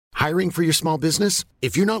Hiring for your small business?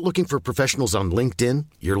 If you're not looking for professionals on LinkedIn,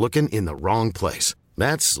 you're looking in the wrong place.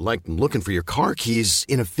 That's like looking for your car keys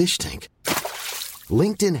in a fish tank.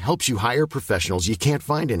 LinkedIn helps you hire professionals you can't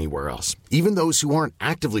find anywhere else, even those who aren't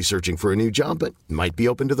actively searching for a new job but might be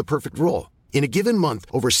open to the perfect role. In a given month,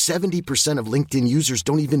 over 70% of LinkedIn users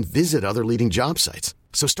don't even visit other leading job sites.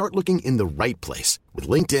 So start looking in the right place. With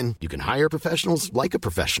LinkedIn, you can hire professionals like a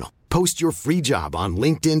professional. Post your free job on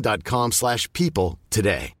linkedin.com/people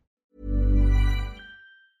today.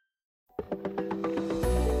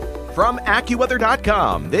 From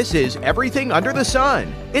AccuWeather.com, this is Everything Under the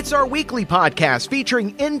Sun. It's our weekly podcast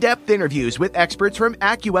featuring in-depth interviews with experts from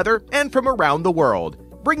AccuWeather and from around the world,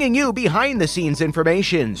 bringing you behind-the-scenes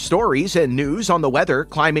information, stories, and news on the weather,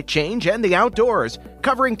 climate change, and the outdoors,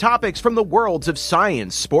 covering topics from the worlds of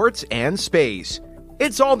science, sports, and space.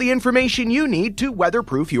 It's all the information you need to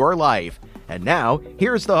weatherproof your life. And now,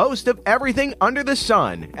 here's the host of Everything Under the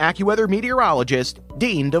Sun, AccuWeather meteorologist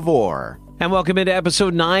Dean DeVore. And welcome into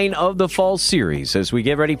episode 9 of the fall series as we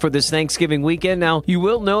get ready for this Thanksgiving weekend. Now, you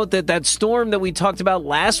will note that storm that we talked about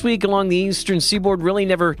last week along the eastern seaboard really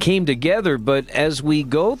never came together. But as we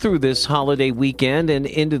go through this holiday weekend and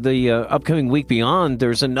into the upcoming week beyond,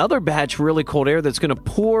 there's another batch of really cold air that's going to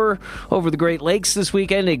pour over the Great Lakes this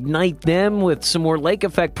weekend, ignite them with some more lake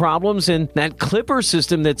effect problems. And that Clipper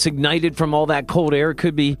system that's ignited from all that cold air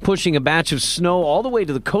could be pushing a batch of snow all the way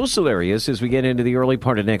to the coastal areas as we get into the early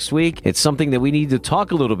part of next week. It's something that we need to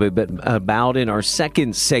talk a little bit about in our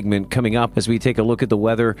second segment coming up as we take a look at the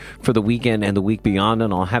weather for the weekend and the week beyond,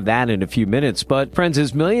 and I'll have that in a few minutes. But friends,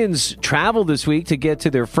 as millions travel this week to get to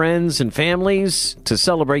their friends and families to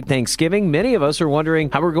celebrate Thanksgiving, many of us are wondering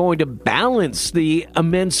how we're going to balance the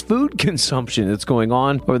immense food consumption that's going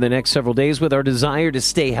on over the next several days with our desire to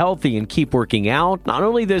stay healthy and keep working out, not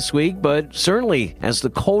only this week, but certainly as the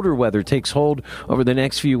colder weather takes hold over the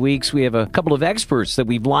next few weeks. We have a couple of experts that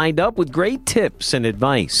we've lined up with great tips and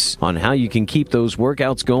advice on how you can keep those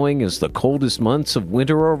workouts going as the coldest months of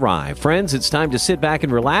winter arrive. Friends, it's time to sit back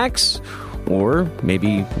and relax, or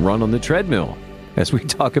maybe run on the treadmill as we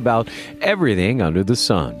talk about everything under the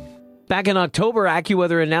sun. Back in October,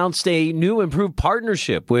 AccuWeather announced a new improved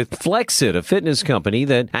partnership with Flexit, a fitness company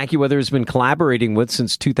that AccuWeather has been collaborating with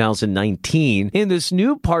since 2019. In this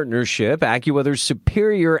new partnership, AccuWeather's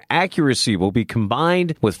superior accuracy will be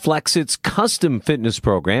combined with Flexit's custom fitness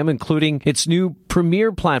program, including its new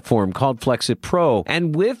premier platform called Flexit Pro.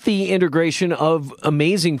 And with the integration of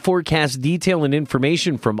amazing forecast detail and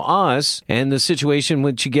information from us and the situation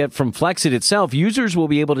which you get from Flexit itself, users will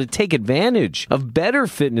be able to take advantage of better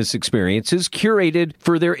fitness experiences curated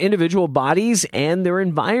for their individual bodies and their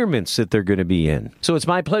environments that they're going to be in. So it's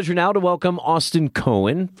my pleasure now to welcome Austin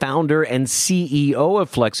Cohen, founder and CEO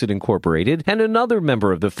of Flexit Incorporated, and another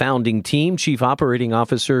member of the founding team, Chief Operating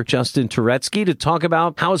Officer Justin Turetsky, to talk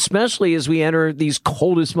about how, especially as we enter these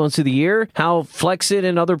coldest months of the year, how Flexit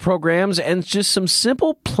and other programs and just some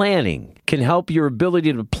simple planning can help your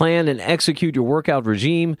ability to plan and execute your workout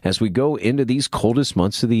regime as we go into these coldest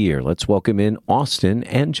months of the year. Let's welcome in Austin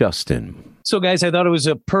and Justin. So, guys, I thought it was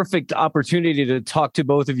a perfect opportunity to talk to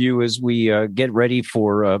both of you as we get ready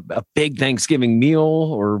for a big Thanksgiving meal,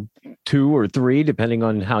 or 2 or 3, depending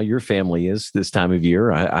on how your family is this time of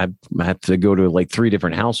year. I have to go to like 3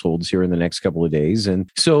 different households here in the next couple of days. And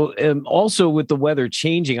so also with the weather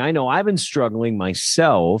changing, I know I've been struggling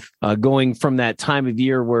myself going from that time of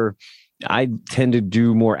year where I tend to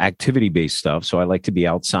do more activity-based stuff, so I like to be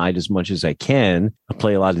outside as much as I can. I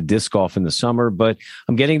play a lot of disc golf in the summer, but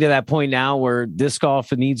I'm getting to that point now where disc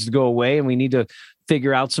golf needs to go away, and we need to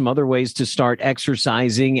figure out some other ways to start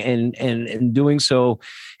exercising and doing so.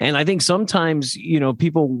 And I think sometimes,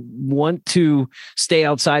 people want to stay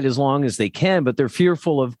outside as long as they can, but they're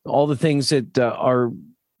fearful of all the things that are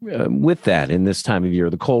with that in this time of year,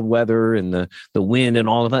 the cold weather and the wind and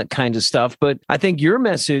all of that kind of stuff. But I think your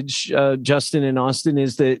message, Justin and Austin,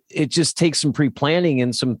 is that it just takes some pre-planning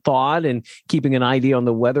and some thought and keeping an idea on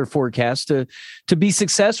the weather forecast to be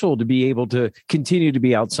successful, to be able to continue to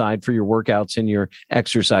be outside for your workouts and your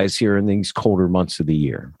exercise here in these colder months of the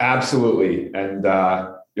year. Absolutely. And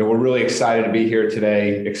we're really excited to be here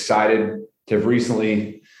today, excited to have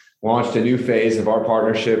recently launched a new phase of our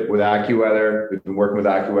partnership with AccuWeather. We've been working with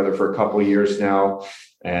AccuWeather for a couple of years now.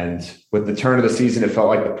 And with the turn of the season, it felt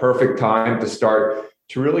like the perfect time to start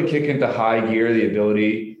to really kick into high gear, the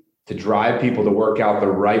ability to drive people to work out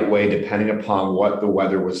the right way, depending upon what the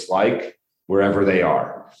weather was like, wherever they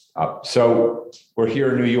are. So we're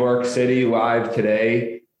here in New York City live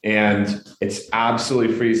today, and it's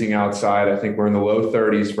absolutely freezing outside. I think we're in the low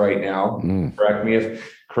 30s right now.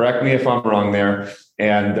 Correct me if I'm wrong there.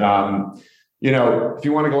 And if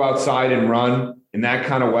you want to go outside and run in that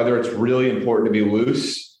kind of weather, it's really important to be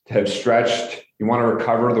loose, to have stretched. You want to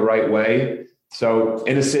recover the right way. So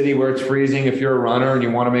in a city where it's freezing, if you're a runner and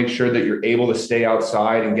you want to make sure that you're able to stay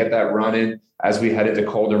outside and get that run in as we head into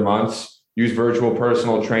colder months, use virtual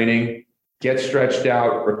personal training, get stretched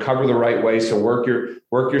out, recover the right way. So work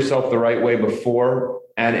yourself the right way before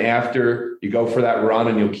and after you go for that run,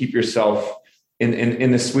 and you'll keep yourself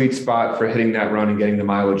in the sweet spot for hitting that run and getting the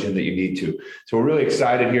mileage in that you need to. So we're really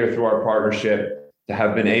excited here through our partnership to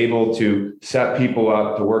have been able to set people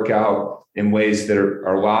up to work out in ways that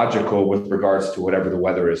are logical with regards to whatever the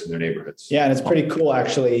weather is in their neighborhoods. Yeah, and it's pretty cool,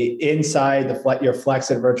 actually. Inside your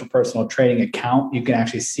Flexit virtual personal training account, you can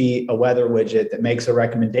actually see a weather widget that makes a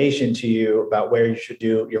recommendation to you about where you should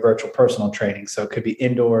do your virtual personal training. So it could be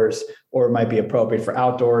indoors, or it might be appropriate for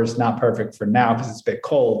outdoors, not perfect for now because it's a bit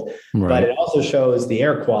cold. Right. But it also shows the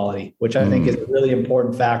air quality, which I think is a really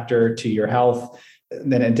important factor to your health.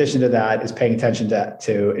 Then in addition to that is paying attention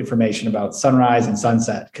to information about sunrise and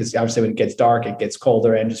sunset, because obviously when it gets dark, it gets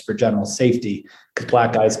colder, and just for general safety, because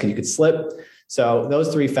black ice, you could slip. So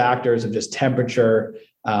those three factors of just temperature,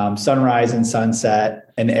 sunrise and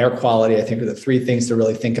sunset, and air quality, I think are the three things to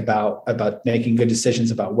really think about making good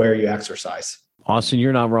decisions about where you exercise. Austin,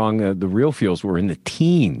 you're not wrong. The real feels were in the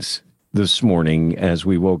teens this morning as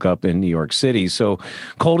we woke up in New York City. So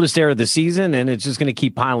coldest air of the season, and it's just going to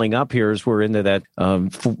keep piling up here as we're into that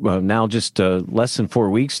now just less than 4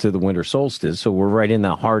 weeks to the winter solstice. So we're right in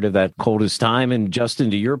the heart of that coldest time. And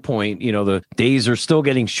Justin, to your point, the days are still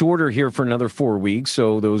getting shorter here for another 4 weeks.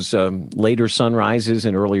 So those later sunrises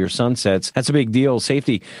and earlier sunsets, that's a big deal.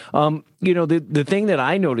 Safety. The thing that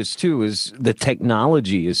I noticed too is the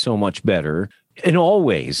technology is so much better in all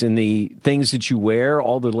ways, in the things that you wear,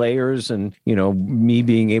 all the layers, and, me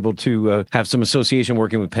being able to have some association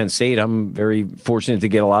working with Penn State, I'm very fortunate to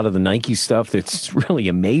get a lot of the Nike stuff. That's really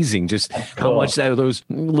amazing, just how much those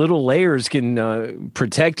little layers can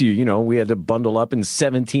protect you. We had to bundle up in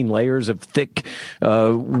 17 layers of thick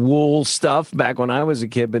wool stuff back when I was a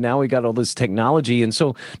kid, but now we got all this technology. And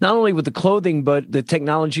so not only with the clothing, but the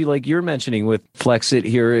technology like you're mentioning with Flexit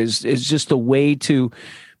here is just a way to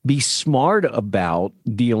be smart about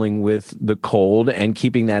dealing with the cold and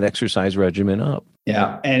keeping that exercise regimen up.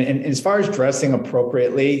 Yeah. And as far as dressing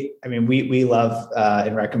appropriately, I mean, we love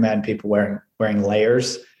and recommend people wearing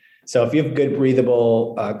layers. So if you have good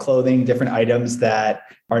breathable clothing, different items that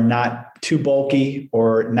are not too bulky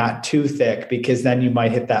or not too thick, because then you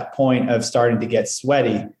might hit that point of starting to get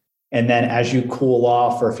sweaty. And then as you cool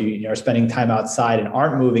off, or if you are spending time outside and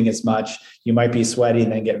aren't moving as much, you might be sweaty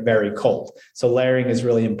and then get very cold. So layering is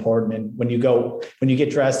really important. And when you get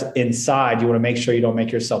dressed inside, you want to make sure you don't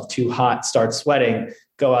make yourself too hot, start sweating,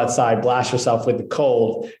 go outside, blast yourself with the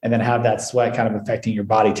cold, and then have that sweat kind of affecting your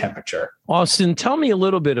body temperature. Austin, tell me a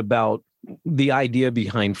little bit about the idea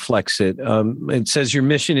behind Flexit. It says your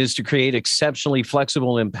mission is to create exceptionally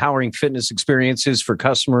flexible and empowering fitness experiences for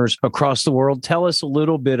customers across the world. Tell us a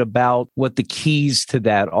little bit about what the keys to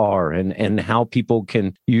that are and how people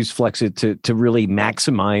can use Flexit to really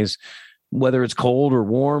maximize, whether it's cold or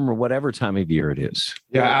warm or whatever time of year it is.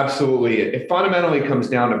 Yeah, absolutely. It fundamentally comes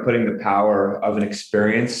down to putting the power of an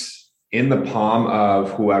experience in the palm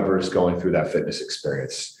of whoever is going through that fitness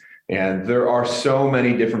experience. And there are so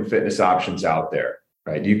many different fitness options out there,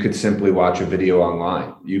 right? You could simply watch a video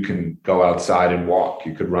online. You can go outside and walk.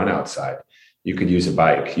 You could run outside. You could use a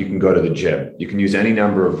bike. You can go to the gym. You can use any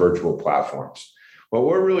number of virtual platforms. What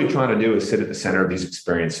we're really trying to do is sit at the center of these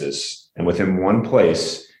experiences, and within one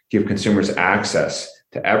place, give consumers access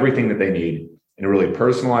to everything that they need in a really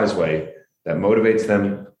personalized way that motivates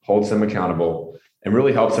them, holds them accountable, and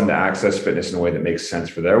really helps them to access fitness in a way that makes sense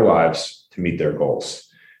for their lives to meet their goals.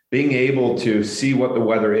 Being able to see what the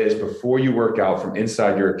weather is before you work out from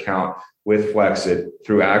inside your account with Flexit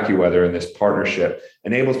through AccuWeather and this partnership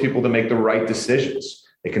enables people to make the right decisions.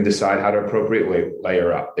 They can decide how to appropriately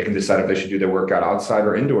layer up. They can decide if they should do their workout outside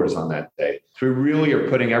or indoors on that day. So we really are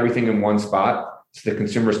putting everything in one spot so that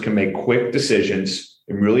consumers can make quick decisions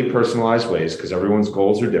in really personalized ways, because everyone's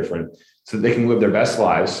goals are different, so that they can live their best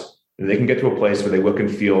lives and they can get to a place where they look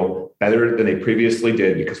and feel better than they previously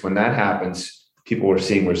did. Because when that happens, people are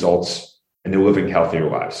seeing results and they're living healthier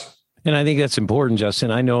lives. And I think that's important, Justin.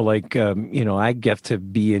 I know, I get to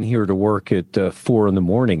be in here to work at 4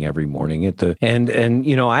 a.m. every morning and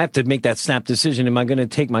I have to make that snap decision. Am I going to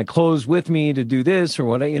take my clothes with me to do this or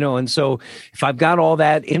what, and so if I've got all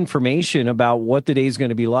that information about what the day is going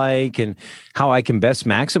to be like and how I can best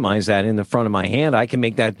maximize that in the front of my hand, I can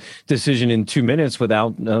make that decision in 2 minutes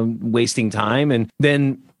without wasting time. And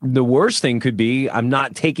then the worst thing could be I'm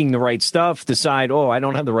not taking the right stuff, decide, I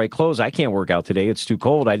don't have the right clothes. I can't work out today. It's too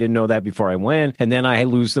cold. I didn't know that before I went. And then I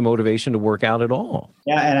lose the motivation to work out at all.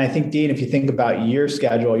 Yeah. And I think, Dean, if you think about your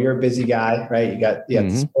schedule, you're a busy guy, right? You got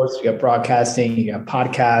sports, you got broadcasting, you got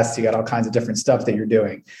podcasts, you got all kinds of different stuff that you're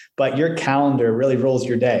doing. But your calendar really rules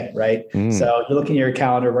your day, right? So you're looking at your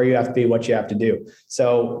calendar, where you have to be, what you have to do.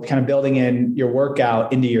 So kind of building in your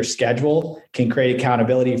workout into your schedule can create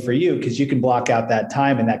accountability for you, because you can block out that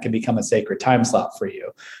time and that can become a sacred time slot for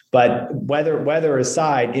you. But weather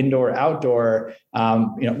aside, indoor, outdoor,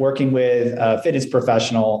 working with a fitness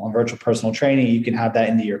professional on virtual personal training, you can have that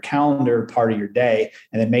into your calendar, part of your day,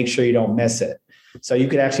 and then make sure you don't miss it. So you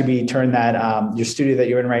could actually turn that your studio that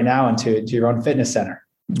you're in right now into your own fitness center.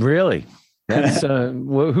 Really? That's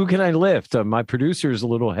who can I lift? My producer is a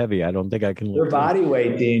little heavy. I don't think I can lift your body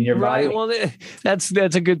weight, Dean. Your body. Right. Well, that's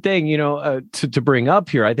a good thing, to bring up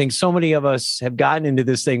here. I think so many of us have gotten into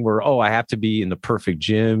this thing where, I have to be in the perfect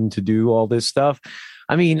gym to do all this stuff.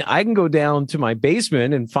 I mean, I can go down to my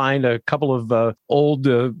basement and find a couple of old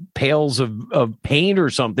pails of paint or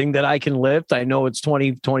something that I can lift. I know it's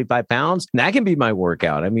 20, 25 pounds. And that can be my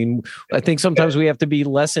workout. I mean, I think sometimes we have to be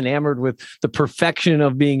less enamored with the perfection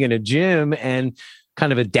of being in a gym and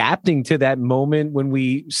kind of adapting to that moment when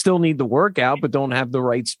we still need the workout, but don't have the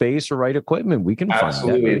right space or right equipment. We can find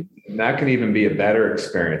that. Right? And that can even be a better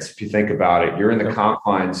experience. If you think about it, you're in the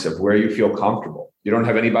confines of where you feel comfortable. You don't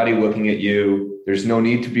have anybody looking at you. There's no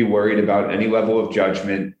need to be worried about any level of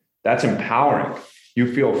judgment. That's empowering.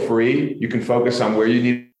 You feel free. You can focus on where you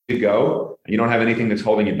need to go. You don't have anything that's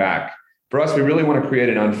holding you back. For us, we really want to create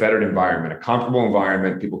an unfettered environment, a comfortable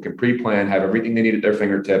environment. People can pre-plan, have everything they need at their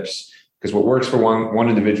fingertips, because what works for one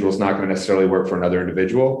individual is not going to necessarily work for another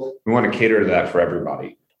individual. We want to cater to that for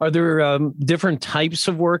everybody. Are there different types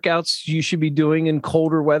of workouts you should be doing in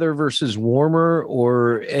colder weather versus warmer?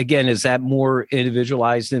 Or again, is that more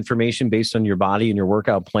individualized information based on your body and your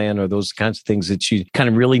workout plan? Or those kinds of things that you kind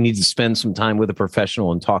of really need to spend some time with a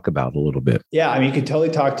professional and talk about a little bit? Yeah, I mean, you could totally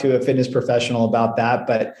talk to a fitness professional about that.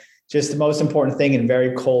 But just the most important thing in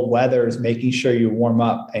very cold weather is making sure you warm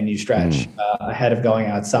up and you stretch ahead of going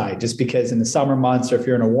outside. Just because in the summer months, or if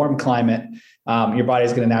you're in a warm climate, your body's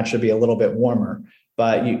going to naturally be a little bit warmer.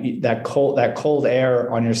 But that cold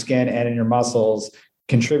air on your skin and in your muscles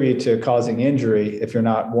contribute to causing injury if you're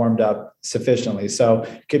not warmed up sufficiently. So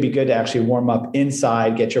it could be good to actually warm up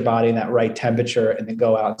inside, get your body in that right temperature, and then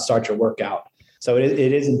go out and start your workout. So it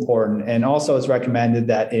is important. And also it's recommended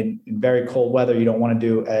that in very cold weather, you don't want to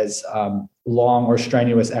do as long or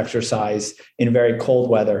strenuous exercise in very cold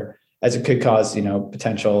weather, as it could cause,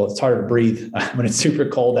 potential. It's harder to breathe when it's super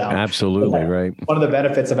cold out. Absolutely, right. One of the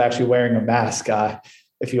benefits of actually wearing a mask,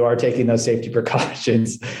 if you are taking those safety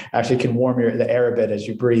precautions, actually can warm the air a bit as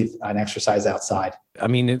you breathe and exercise outside. I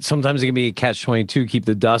mean, sometimes it can be a catch-22, keep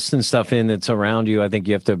the dust and stuff in that's around you. I think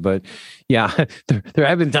you have to, but yeah, there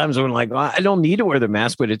have been times when I'm like, I don't need to wear the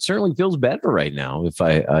mask, but it certainly feels better right now if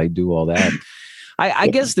I do all that. I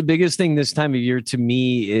guess the biggest thing this time of year to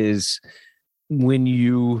me is when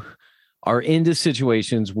you are into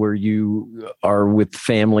situations where you are with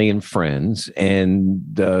family and friends and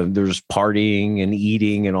there's partying and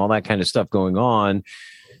eating and all that kind of stuff going on,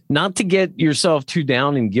 not to get yourself too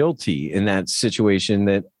down and guilty in that situation.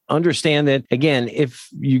 That understand that, again, if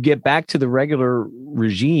you get back to the regular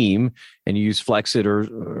regime and you use Flexit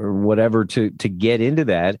or whatever to get into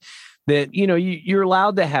that you're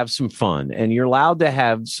allowed to have some fun and you're allowed to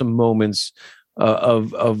have some moments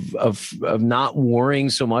of not worrying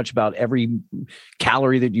so much about every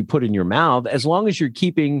calorie that you put in your mouth, as long as you're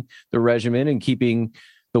keeping the regimen and keeping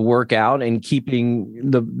the workout and keeping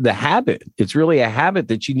the habit. It's really a habit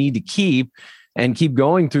that you need to keep and keep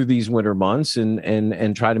going through these winter months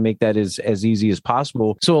and try to make that as easy as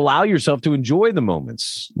possible. So allow yourself to enjoy the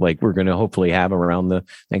moments like we're going to hopefully have around the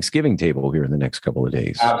Thanksgiving table here in the next couple of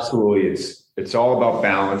days. Absolutely. It's all about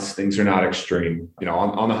balance. Things are not extreme.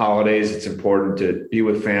 On the holidays, it's important to be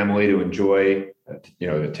with family, to enjoy,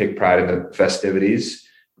 to take pride in the festivities.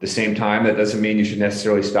 At the same time, that doesn't mean you should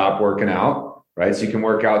necessarily stop working out, right? So you can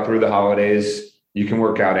work out through the holidays. You can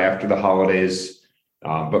work out after the holidays.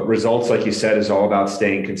 But results, like you said, is all about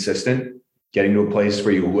staying consistent, getting to a place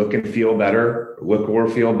where you look and feel better, look or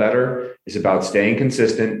feel better. Is about staying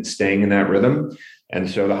consistent, staying in that rhythm. And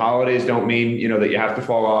so the holidays don't mean, that you have to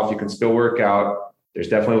fall off. You can still work out. There's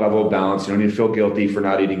definitely a level of balance. You don't need to feel guilty for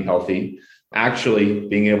not eating healthy. Actually,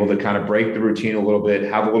 being able to kind of break the routine a little bit,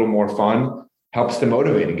 have a little more fun, helps to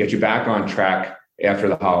motivate and get you back on track after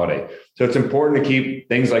the holiday. So it's important to keep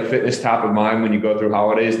things like fitness top of mind when you go through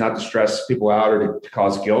holidays, not to stress people out or to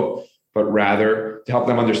cause guilt, but rather to help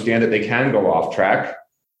them understand that they can go off track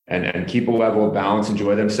and keep a level of balance,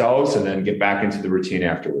 enjoy themselves, and then get back into the routine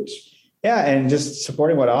afterwards. Yeah. And just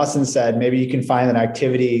supporting what Austin said, maybe you can find an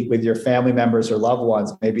activity with your family members or loved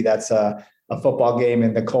ones. Maybe that's a football game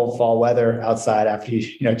in the cold fall weather outside after you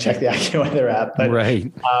check the AccuWeather app. But right.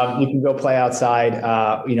 You can go play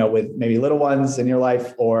outside, with maybe little ones in your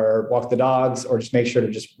life, or walk the dogs, or just make sure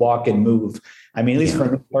to just walk and move. I mean, at least for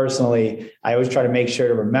me personally, I always try to make sure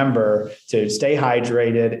to remember to stay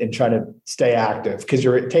hydrated and try to stay active, because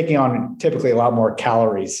you're taking on typically a lot more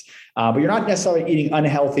calories. But you're not necessarily eating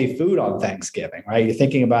unhealthy food on Thanksgiving, right? You're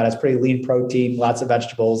thinking about it's pretty lean protein, lots of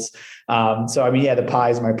vegetables. The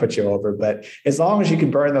pies might put you over, but as long as you can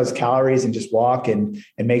burn those calories and just walk and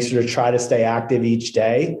make sure to try to stay active each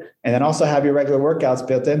day, and then also have your regular workouts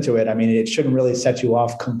built into it. I mean, it shouldn't really set you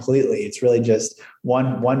off completely. It's really just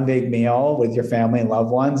one big meal with your family and loved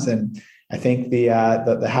ones. And I think the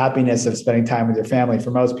happiness of spending time with your family for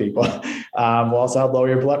most people will also help lower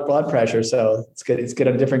your blood pressure. So it's good. It's good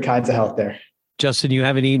on different kinds of health there. Justin, you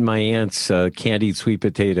haven't eaten my aunt's candied sweet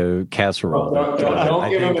potato casserole.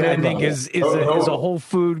 I think is a whole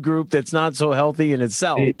food group that's not so healthy in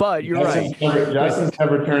itself. But you're right. Justin's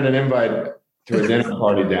never turned an invite to a dinner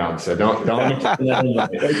party down, so don't. I got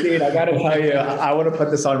to tell you, I want to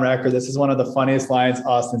put this on record. This is one of the funniest lines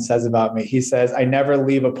Austin says about me. He says, "I never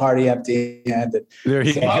leave a party empty-handed." There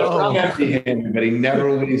you go. I'm empty-handed, but he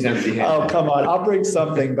never leaves empty-handed. Oh, come on! I'll bring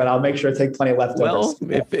something, but I'll make sure to take plenty of leftovers.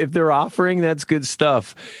 Well, if they're offering, that's good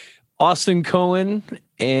stuff. Austin Cohen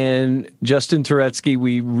and Justin Turetsky,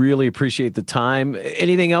 we really appreciate the time.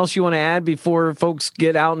 Anything else you want to add before folks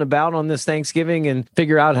get out and about on this Thanksgiving and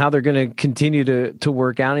figure out how they're going to continue to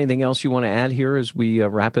work out? Anything else you want to add here as we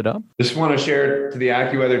wrap it up? Just want to share to the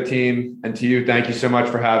AccuWeather team and to you, thank you so much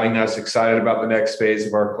for having us. Excited about the next phase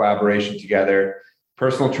of our collaboration together.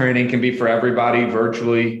 Personal training can be for everybody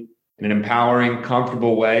virtually in an empowering,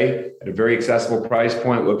 comfortable way at a very accessible price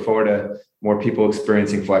point. Look forward to more people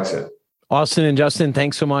experiencing Flexit. Austin and Justin,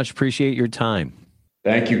 thanks so much. Appreciate your time.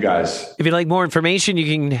 Thank you, guys. If you'd like more information,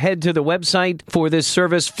 you can head to the website for this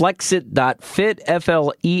service, flexit.fit,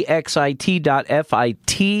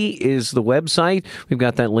 flexit.fit is the website. We've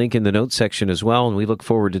got that link in the notes section as well, and we look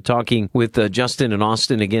forward to talking with Justin and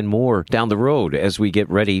Austin again more down the road as we get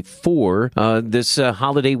ready for this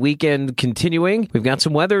holiday weekend continuing. We've got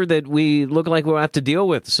some weather that we look like we'll have to deal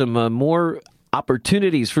with, some more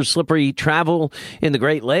opportunities for slippery travel in the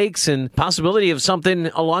Great Lakes, and possibility of something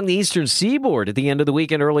along the eastern seaboard at the end of the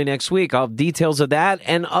week and early next week. I'll have details of that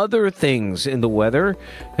and other things in the weather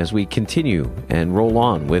as we continue and roll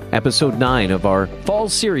on with episode 9 of our fall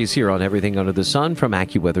series here on Everything Under the Sun from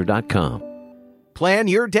AccuWeather.com. Plan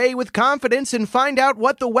your day with confidence and find out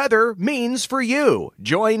what the weather means for you.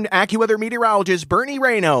 Join AccuWeather meteorologist Bernie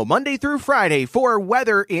Rayno Monday through Friday for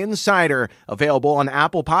Weather Insider. Available on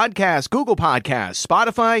Apple Podcasts, Google Podcasts,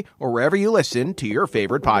 Spotify, or wherever you listen to your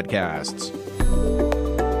favorite podcasts.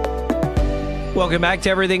 Welcome back to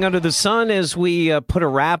Everything Under the Sun. As we put a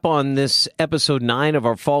wrap on this episode 9 of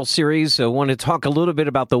our fall series, I want to talk a little bit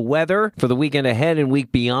about the weather for the weekend ahead and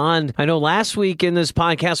week beyond. I know last week in this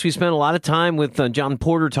podcast, we spent a lot of time with John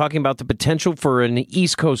Porter talking about the potential for an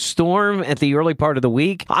East Coast storm at the early part of the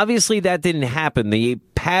week. Obviously, that didn't happen. The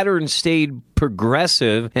pattern stayed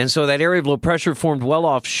progressive, and so that area of low pressure formed well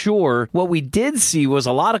offshore. What we did see was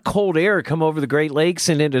a lot of cold air come over the Great Lakes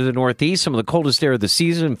and into the Northeast, some of the coldest air of the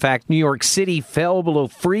season. In fact, New York City fell below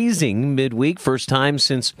freezing midweek, first time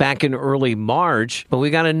since back in early March. But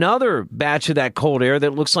we got another batch of that cold air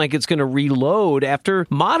that looks like it's going to reload after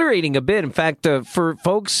moderating a bit. In fact, for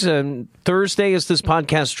folks, Thursday, as this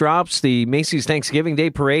podcast drops, the Macy's Thanksgiving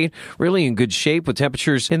Day Parade really in good shape with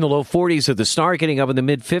temperatures in the low 40s at the start, getting up in the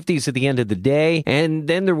mid-50s at the end of the day. And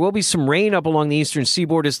then there will be some rain up along the eastern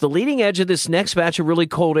seaboard as the leading edge of this next batch of really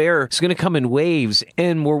cold air is going to come in waves.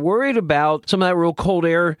 And we're worried about some of that real cold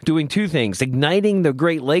air doing two things: igniting the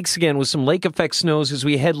Great Lakes again with some lake effect snows as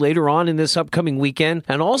we head later on in this upcoming weekend,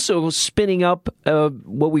 and also spinning up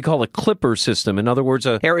what we call a clipper system. In other words,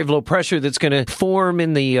 an area of low pressure that's going to form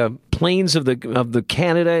in the plains of the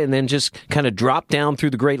Canada and then just kind of drop down through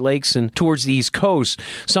the Great Lakes and towards the East Coast.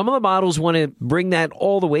 Some of the models want to bring that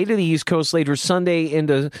all the way to the East Coast later Sunday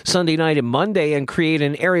into Sunday night and Monday and create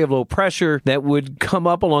an area of low pressure that would come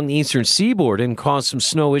up along the eastern seaboard and cause some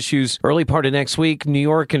snow issues early part of next week, New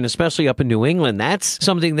York, and especially up in New England. That's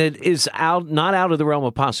something that is not out of the realm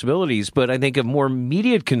of possibilities, but I think a more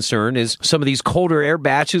immediate concern is some of these colder air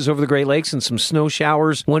batches over the Great Lakes and some snow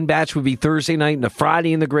showers. One batch would be Thursday night and a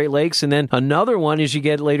Friday in the Great Lakes. Lakes, and then another one as you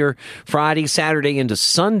get later Friday, Saturday into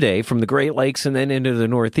Sunday from the Great Lakes and then into the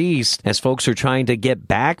Northeast. As folks are trying to get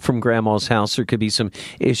back from Grandma's house, there could be some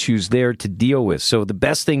issues there to deal with. So the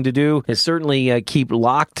best thing to do is certainly keep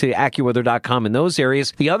locked to AccuWeather.com in those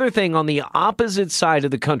areas. The other thing on the opposite side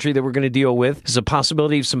of the country that we're going to deal with is a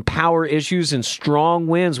possibility of some power issues and strong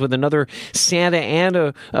winds with another Santa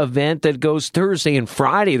Ana event that goes Thursday and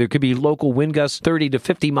Friday. There could be local wind gusts 30 to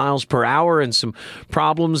 50 miles per hour and some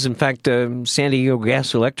problems. In fact, San Diego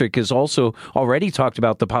Gas Electric has also already talked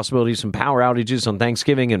about the possibility of some power outages on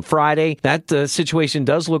Thanksgiving and Friday. That situation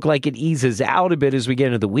does look like it eases out a bit as we get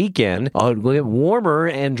into the weekend. It'll get warmer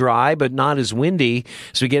and dry, but not as windy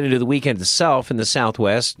as we get into the weekend itself in the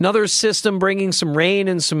southwest. Another system bringing some rain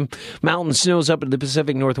and some mountain snows up in the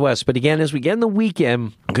Pacific Northwest. But again, as we get in the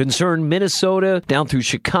weekend, concern Minnesota down through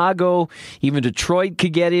Chicago, even Detroit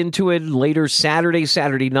could get into it later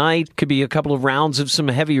Saturday night. Could be a couple of rounds of some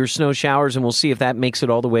heavier snow showers, and we'll see if that makes it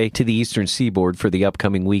all the way to the eastern seaboard for the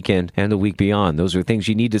upcoming weekend and the week beyond. Those are things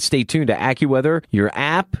you need to stay tuned to AccuWeather, your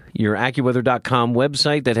app, your AccuWeather.com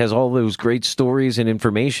website that has all those great stories and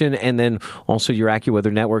information, and then also your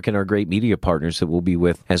AccuWeather network and our great media partners that we'll be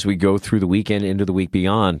with as we go through the weekend into the week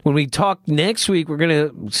beyond. When we talk next week, we're going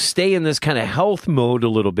to stay in this kind of health mode a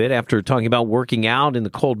little bit after talking about working out in the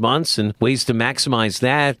cold months and ways to maximize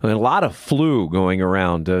that. I mean, a lot of flu going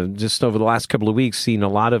around. Just over the last couple of weeks, seen a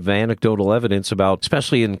lot of anecdotal evidence about,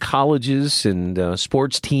 especially in colleges and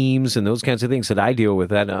sports teams and those kinds of things that I deal with,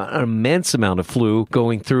 that an immense amount of flu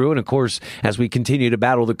going through. And of course, as we continue to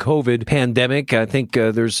battle the COVID pandemic, I think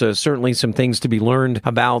there's certainly some things to be learned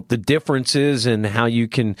about the differences and how you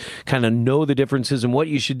can kind of know the differences and what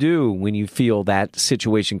you should do when you feel that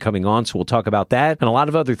situation coming on. So we'll talk about that and a lot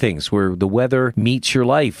of other things where the weather meets your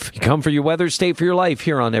life. You come for your weather, stay for your life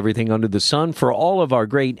here on Everything Under the Sun. For all of our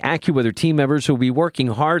great AccuWeather team members who will be working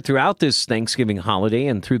hard throughout this Thanksgiving holiday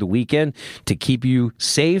and through the weekend to keep you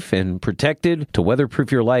safe and protected, to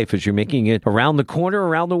weatherproof your life as you're making it around the corner,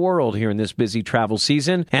 around the world here in this busy travel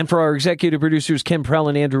season. And for our executive producers, Kim Prell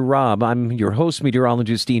and Andrew Robb, I'm your host,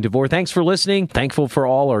 meteorologist Dean DeVore. Thanks for listening. Thankful for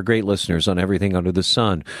all our great listeners on Everything Under the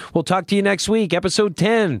Sun. We'll talk to you next week, episode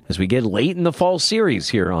 10, as we get late in the fall series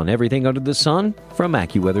here on Everything Under the Sun from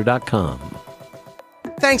AccuWeather.com.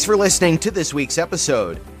 Thanks for listening to this week's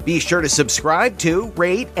episode. Be sure to subscribe to,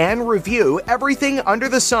 rate, and review Everything Under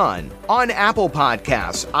the Sun on Apple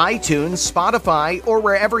Podcasts, iTunes, Spotify, or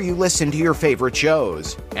wherever you listen to your favorite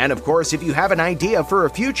shows. And of course, if you have an idea for a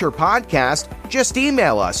future podcast, just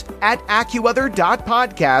email us at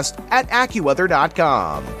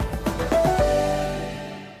AccuWeather.podcast@AccuWeather.com.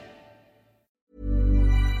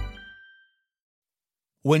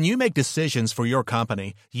 When you make decisions for your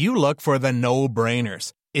company, you look for the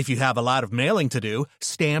no-brainers. If you have a lot of mailing to do,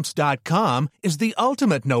 Stamps.com is the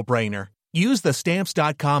ultimate no-brainer. Use the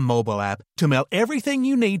Stamps.com mobile app to mail everything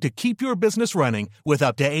you need to keep your business running with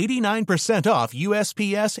up to 89% off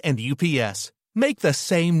USPS and UPS. Make the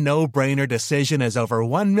same no-brainer decision as over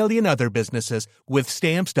 1 million other businesses with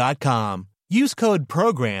Stamps.com. Use code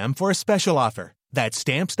PROGRAM for a special offer. That's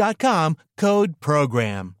Stamps.com, code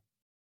PROGRAM.